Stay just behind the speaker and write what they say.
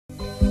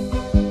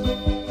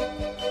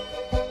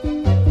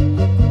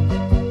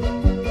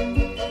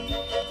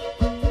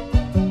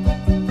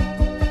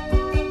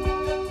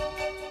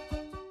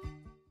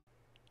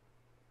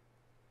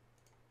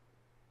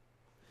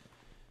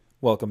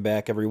Welcome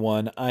back,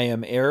 everyone. I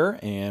am Error,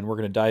 and we're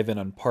going to dive in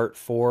on part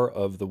 4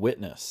 of The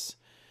Witness.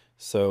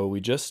 So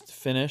we just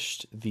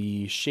finished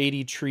the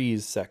Shady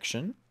Trees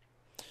section,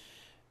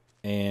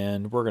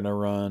 and we're going to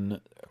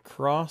run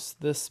across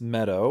this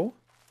meadow,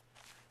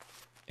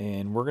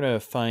 and we're going to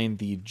find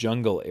the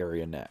jungle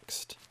area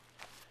next.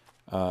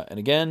 And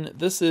again,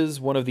 this is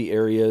one of the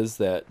areas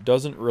that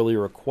doesn't really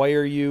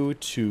require you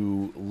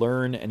to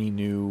learn any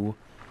new,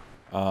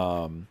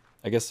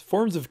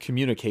 forms of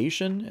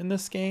communication in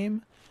this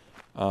game.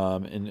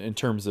 In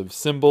terms of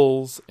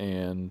symbols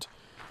and,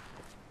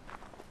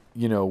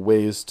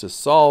 ways to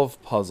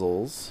solve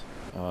puzzles.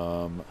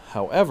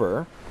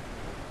 However,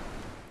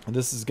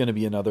 this is going to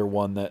be another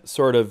one that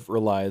sort of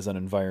relies on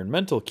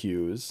environmental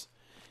cues.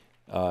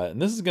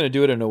 And this is going to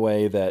do it in a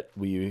way that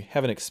we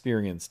haven't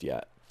experienced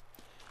yet.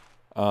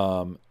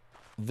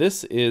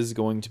 This is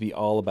going to be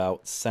all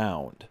about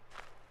sound.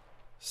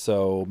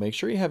 So make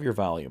sure you have your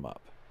volume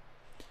up.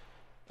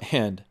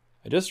 And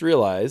I just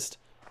realized...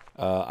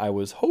 I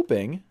was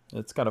hoping,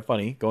 it's kind of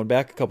funny, going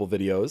back a couple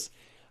videos,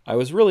 I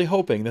was really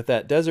hoping that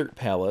that desert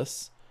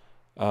palace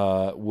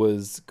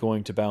was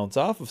going to bounce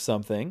off of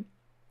something,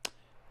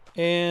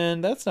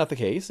 and that's not the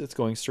case. It's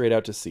going straight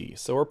out to sea.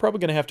 So we're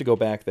probably going to have to go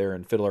back there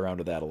and fiddle around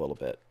with that a little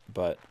bit.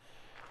 But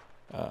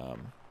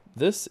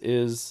this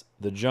is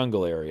the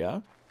jungle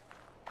area.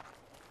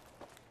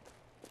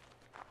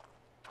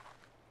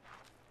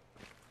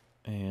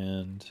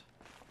 And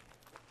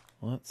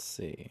let's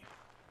see.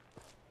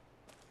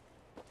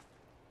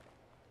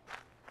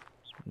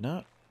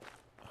 Not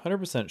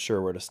 100% sure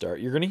where to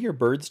start. You're going to hear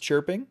birds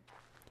chirping.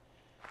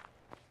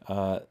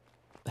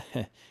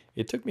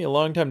 It took me a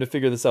long time to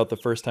figure this out the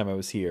first time I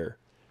was here.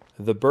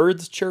 The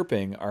birds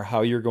chirping are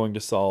how you're going to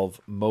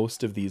solve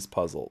most of these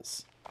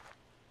puzzles.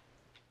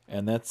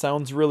 And that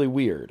sounds really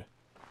weird.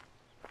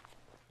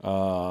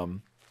 But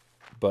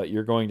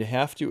you're going to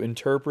have to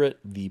interpret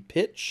the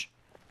pitch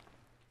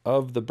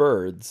of the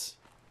birds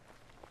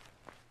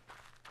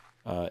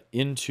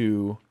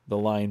into the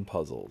line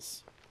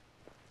puzzles.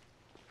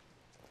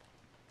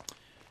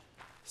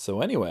 So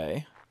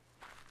anyway,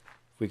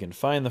 if we can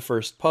find the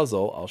first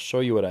puzzle, I'll show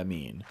you what I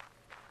mean.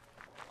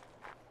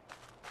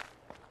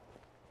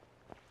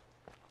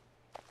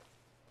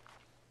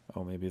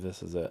 Oh, maybe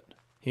this is it.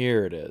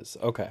 Here it is.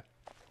 Okay.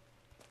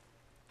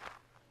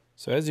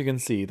 So as you can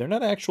see, they're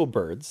not actual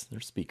birds,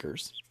 they're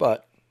speakers,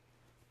 but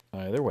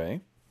either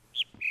way.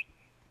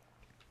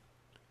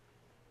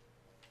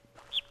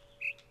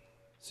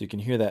 So you can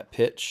hear that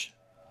pitch,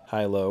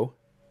 high-low,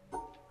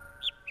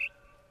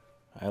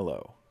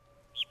 high-low.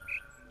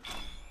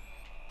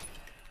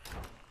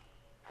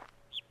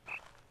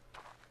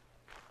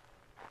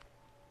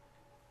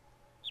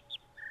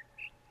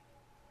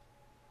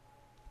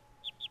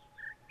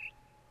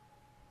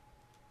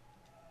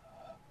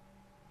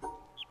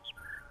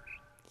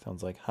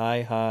 Sounds like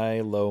high,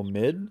 high, low,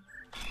 mid.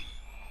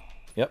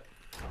 Yep.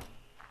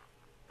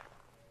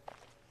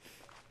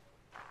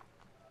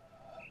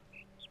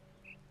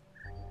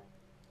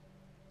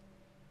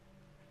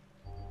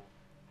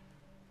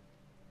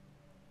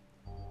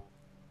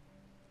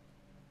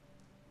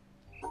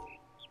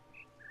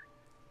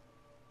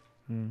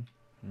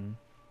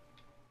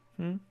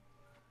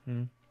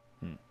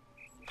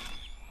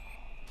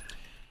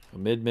 So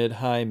mid, mid,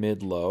 high,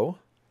 mid, low.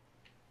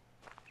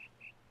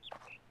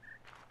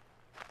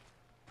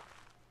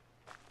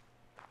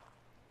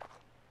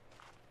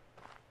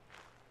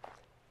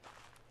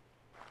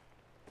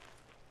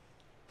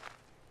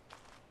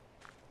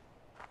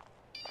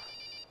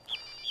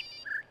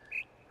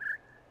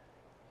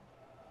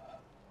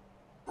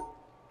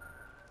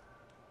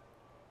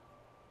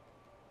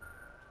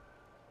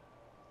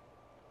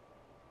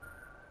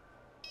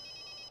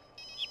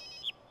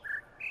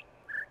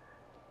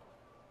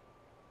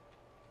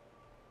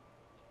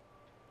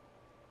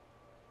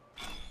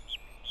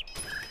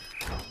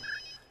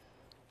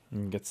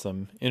 And get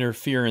some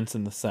interference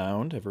in the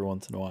sound every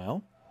once in a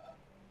while.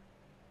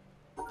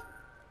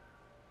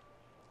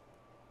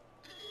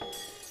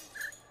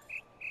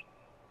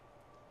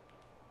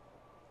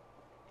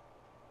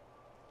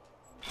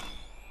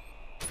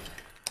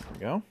 There we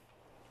go.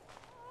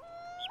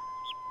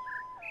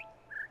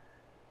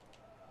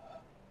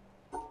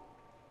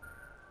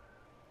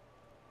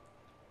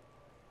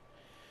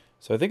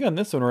 So I think on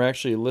this one we're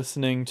actually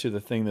listening to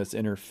the thing that's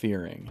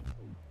interfering.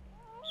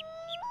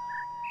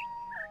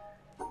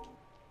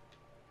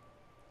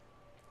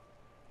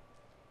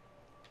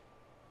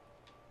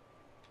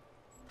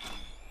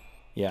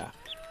 Yeah.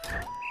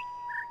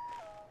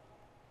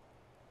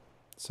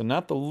 So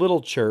not the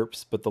little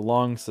chirps, but the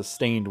long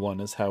sustained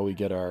one is how we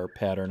get our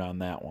pattern on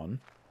that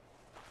one.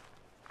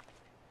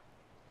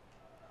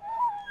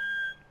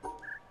 I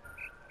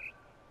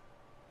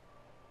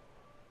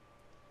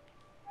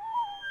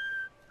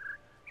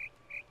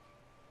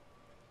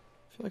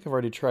feel like I've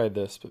already tried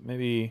this, but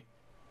maybe...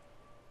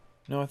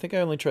 No, I think I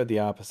only tried the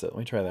opposite. Let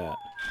me try that.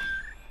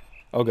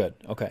 Oh, good.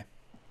 Okay.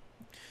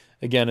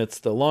 Again, it's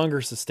the longer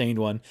sustained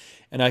one.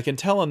 And I can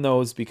tell on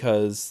those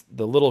because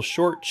the little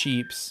short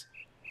cheeps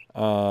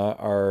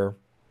are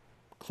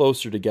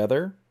closer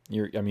together.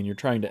 I mean, you're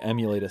trying to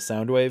emulate a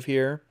sound wave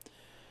here.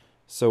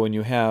 So when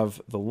you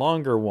have the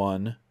longer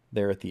one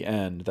there at the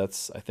end,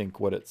 that's, I think,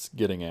 what it's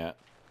getting at.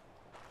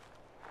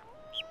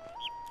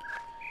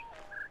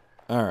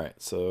 All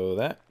right, so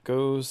that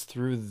goes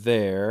through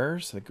there.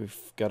 So I think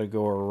we've got to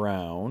go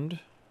around.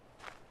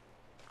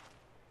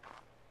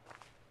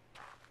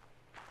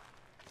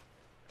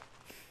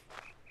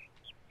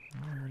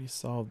 I already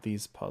solved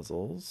these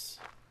puzzles.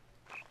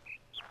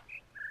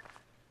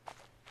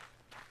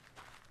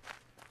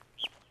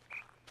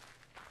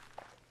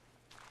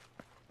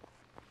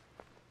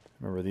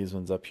 Remember these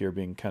ones up here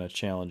being kind of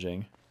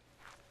challenging.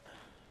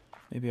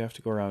 Maybe I have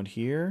to go around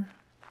here.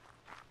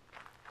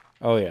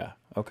 Oh yeah,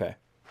 okay.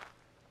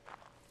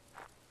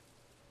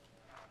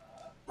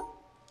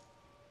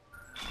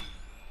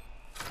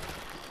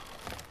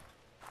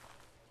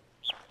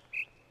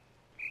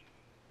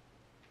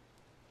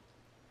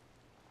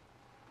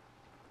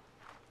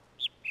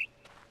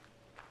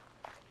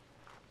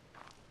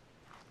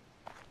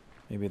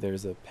 Maybe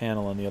there's a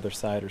panel on the other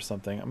side or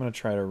something. I'm going to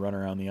try to run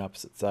around the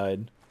opposite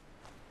side.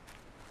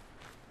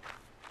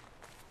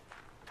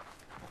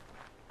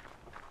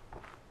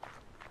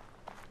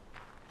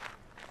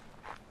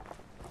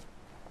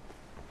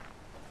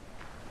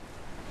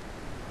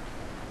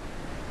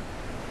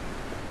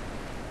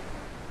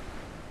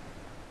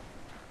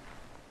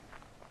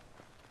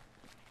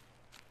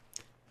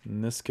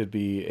 And this could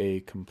be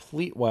a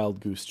complete wild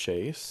goose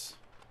chase.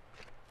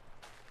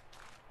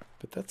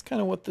 But that's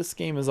kind of what this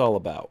game is all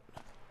about.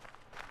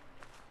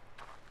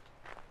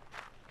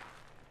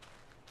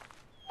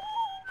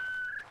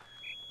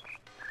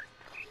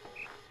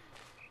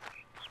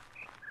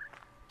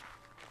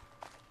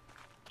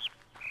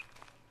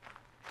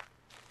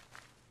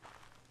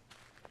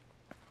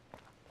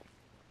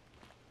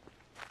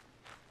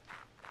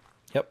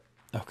 Yep,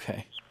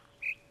 okay.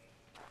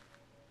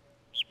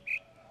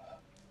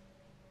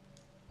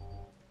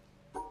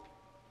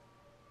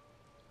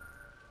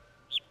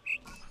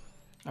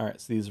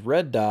 Alright, so these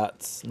red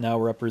dots now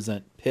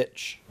represent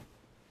pitch.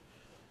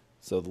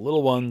 So the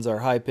little ones are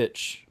high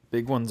pitch,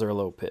 big ones are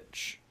low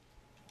pitch.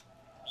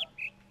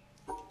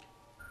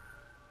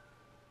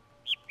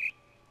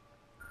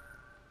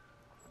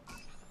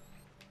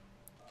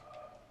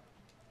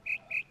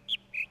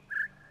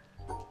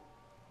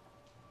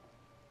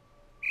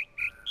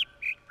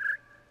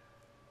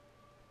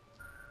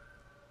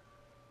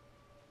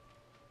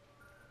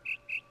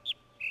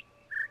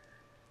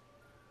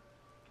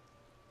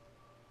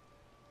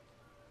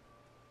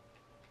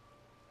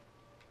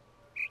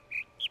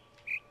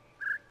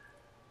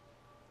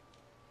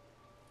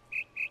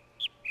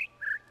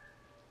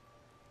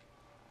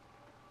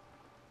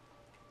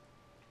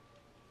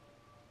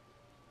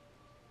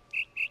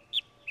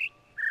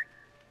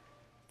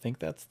 Think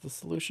that's the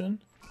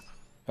solution?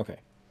 Okay,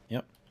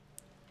 yep.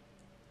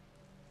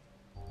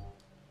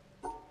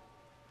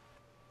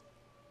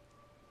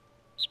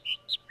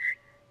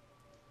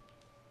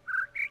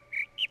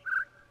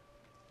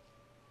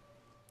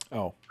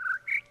 Oh.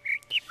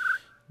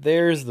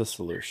 There's the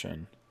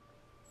solution.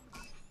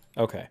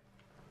 Okay.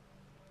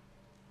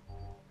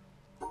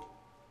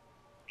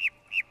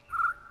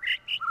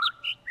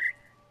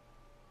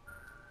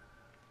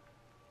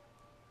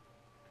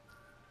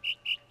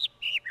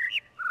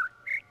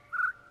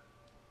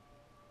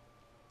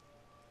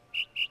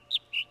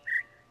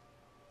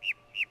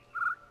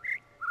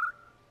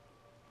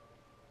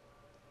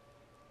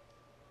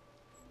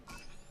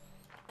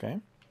 Okay.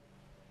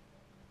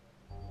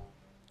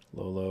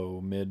 Low,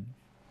 low, mid.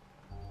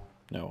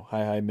 No,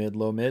 high, high, mid,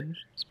 low, mid.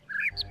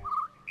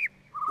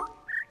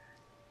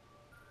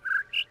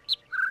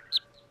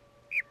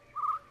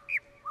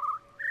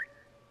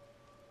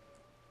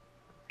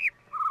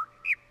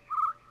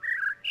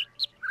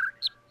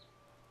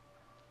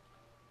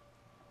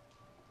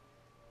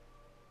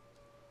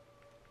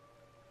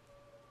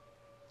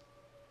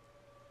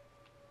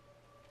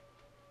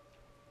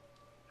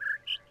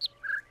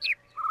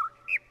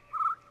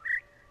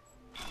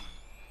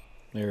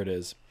 There it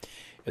is.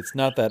 It's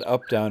not that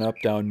up, down,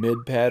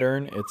 mid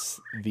pattern.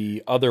 It's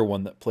the other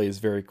one that plays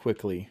very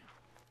quickly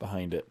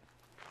behind it.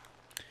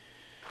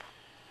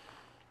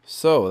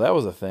 So, that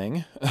was a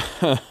thing.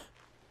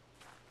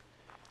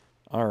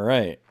 All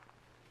right.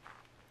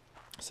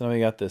 So now we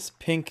got this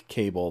pink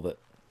cable that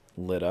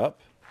lit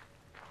up.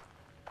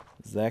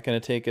 Is that going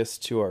to take us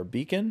to our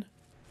beacon?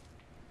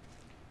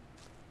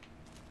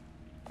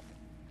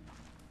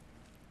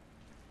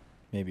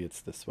 Maybe it's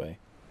this way.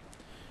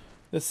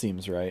 This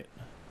seems right.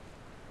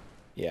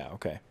 Yeah,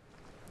 okay.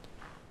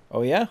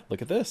 Oh yeah,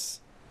 look at this.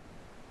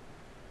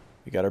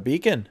 We got our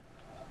beacon.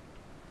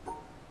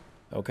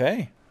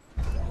 Okay.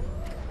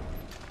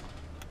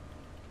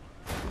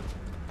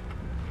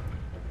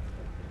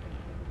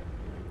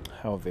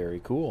 How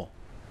very cool.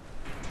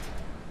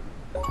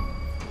 And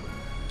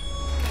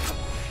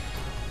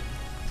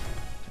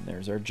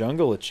there's our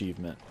jungle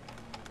achievement.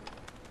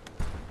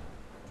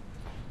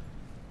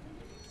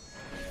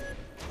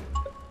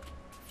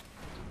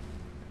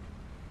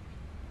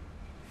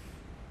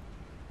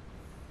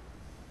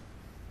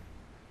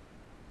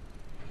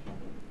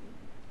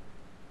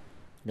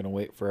 I'm going to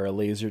wait for our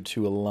laser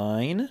to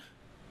align. I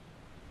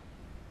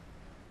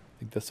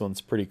think this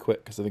one's pretty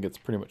quick because I think it's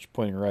pretty much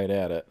pointing right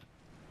at it.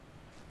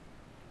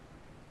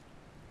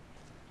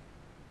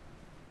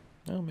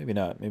 Oh, maybe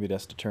not. Maybe it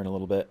has to turn a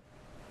little bit.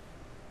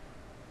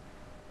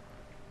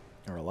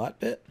 Or a lot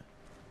bit?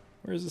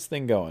 Where's this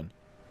thing going?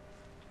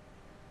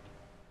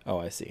 Oh,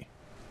 I see.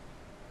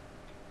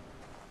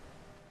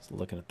 It's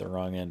looking at the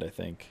wrong end, I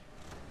think.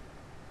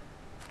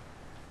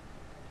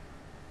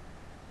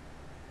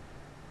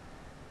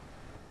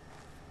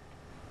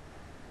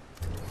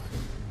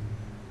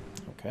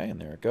 Okay,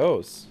 and there it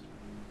goes.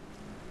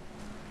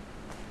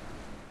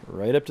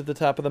 Right up to the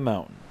top of the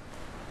mountain.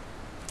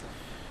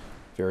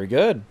 Very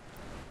good.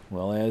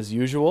 Well, as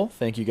usual,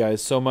 thank you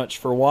guys so much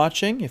for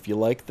watching. If you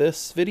like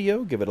this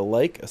video, give it a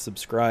like, a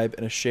subscribe,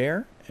 and a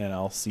share, and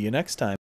I'll see you next time.